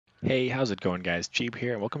Hey, how's it going, guys? Jeep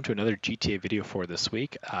here, and welcome to another GTA video for this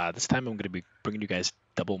week. This time I'm going to be bringing you guys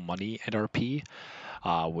double money and RP,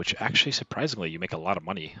 which actually, surprisingly, you make a lot of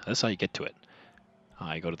money. That's how you get to it.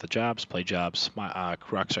 You go to the jobs, play jobs,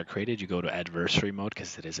 rocks are created, you go to adversary mode,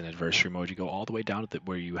 because it is an adversary mode. You go all the way down to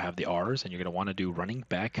where you have the R's, and you're going to want to do running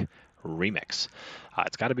back remix.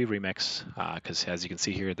 It's got to be remix, because as you can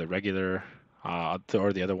see here, the regular, or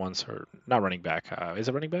the other ones are not running back. Is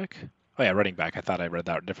it running back? Oh yeah, running back. I thought I read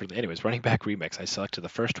that differently. Anyways, running back remix. I selected the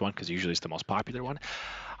first one because usually it's the most popular one.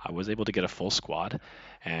 I was able to get a full squad,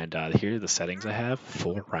 and here are the settings I have.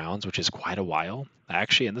 4 rounds, which is quite a while. I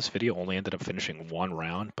actually, in this video, only ended up finishing 1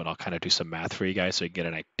 round, but I'll kind of do some math for you guys so you get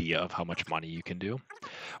an idea of how much money you can do,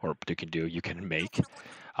 or you can make.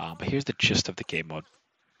 But here's the gist of the game mode.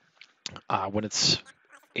 When it's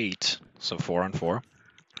 8, so 4-on-4,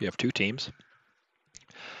 you have 2 teams.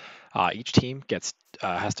 Each team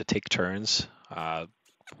has to take turns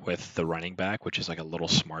with the running back, which is like a little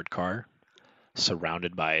smart car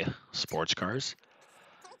surrounded by sports cars.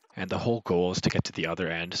 And the whole goal is to get to the other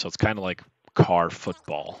end. So it's kind of like car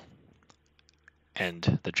football.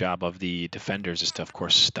 And the job of the defenders is to, of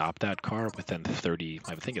course, stop that car within 30,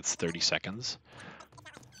 I think it's 30 seconds.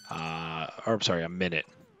 Or I'm sorry, a minute.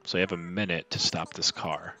 So you have a minute to stop this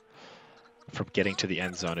car from getting to the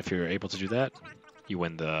end zone. If you're able to do that, you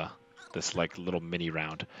win this like little mini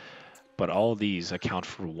round. But all of these account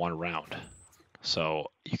for 1 round. So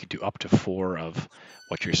you can do up to 4 of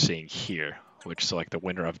what you're seeing here, which so like the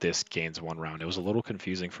winner of this gains 1 round. It was a little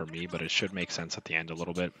confusing for me, but it should make sense at the end a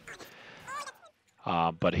little bit.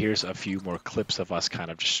 But here's a few more clips of us kind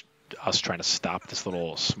of just us trying to stop this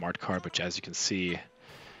little smart car, which as you can see,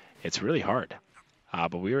 it's really hard.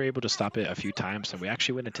 But we were able to stop it a few times, and we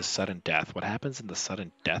actually went into sudden death. What happens in the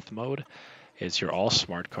sudden death mode is you're all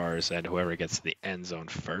smart cars, and whoever gets to the end zone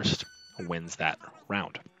first wins that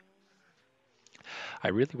round. I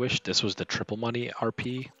really wish this was the triple money and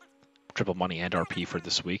RP for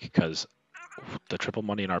this week, because the triple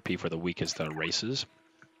money and RP for the week is the races,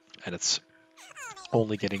 and it's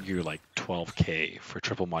only getting you like 12k for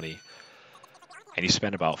triple money, and you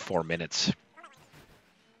spend about 4 minutes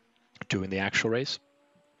doing the actual race.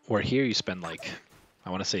 Where here you spend like,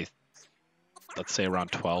 I want to say, let's say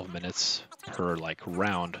around 12 minutes per like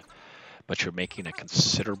round, but you're making a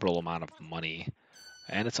considerable amount of money,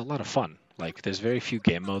 and it's a lot of fun. Like there's very few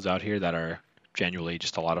game modes out here that are genuinely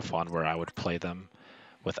just a lot of fun where I would play them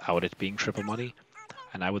without it being triple money,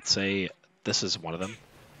 and I would say this is one of them.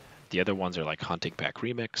 The other ones are like Hunting Pack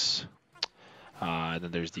Remix, and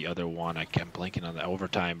then there's the other one, I'm blanking on the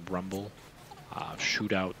Overtime Rumble,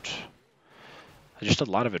 Shootout. Just a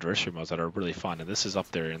lot of adversary modes that are really fun, and this is up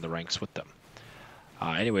there in the ranks with them.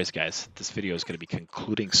 Anyways, guys, this video is going to be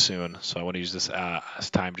concluding soon, so I want to use this as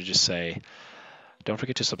time to just say, don't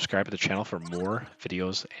forget to subscribe to the channel for more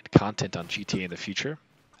videos and content on GTA in the future,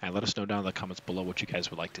 and let us know down in the comments below what you guys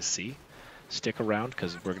would like to see. Stick around,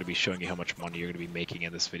 because we're going to be showing you how much money you're going to be making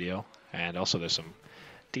in this video, and also there's some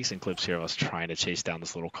decent clips here of us trying to chase down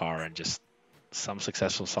this little car, and just some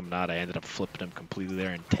successful, some not. I ended up flipping him completely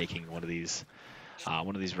there and taking one of these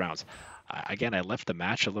rounds. Again, I left the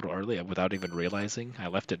match a little early without even realizing. I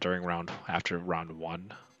left it during after round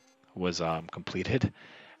 1 was completed,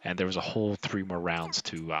 and there was a whole 3 more rounds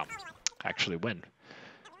to actually win.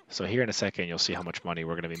 So here in a second, you'll see how much money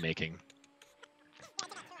we're going to be making.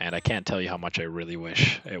 And I can't tell you how much I really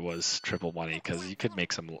wish it was triple money, because you can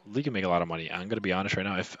make a lot of money. I'm going to be honest right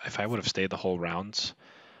now, if I would have stayed the whole rounds,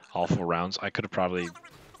 all 4 rounds, I could have probably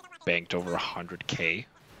banked over 100k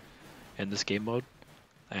in this game mode,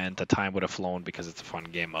 and the time would have flown because it's a fun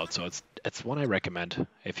game mode. So it's one I recommend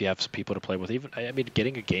if you have some people to play with. Even, I mean,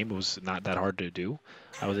 getting a game was not that hard to do.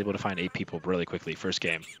 I was able to find 8 people really quickly. First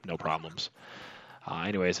game, no problems.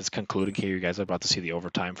 Anyways, it's concluding here. You guys are about to see the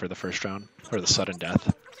overtime for the first round, or the sudden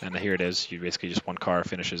death. And here it is. You basically just one car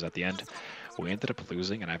finishes at the end. We ended up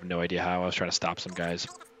losing, and I have no idea how. I was trying to stop some guys.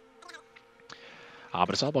 But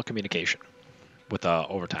it's all about communication with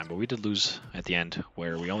overtime. But we did lose at the end,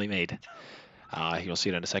 where we only made, you'll see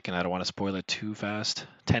it in a second. I don't want to spoil it too fast,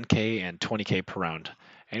 10k and 20k per round.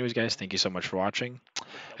 Anyways, guys, thank you so much for watching.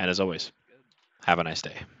 And as always, have a nice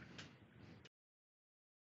day.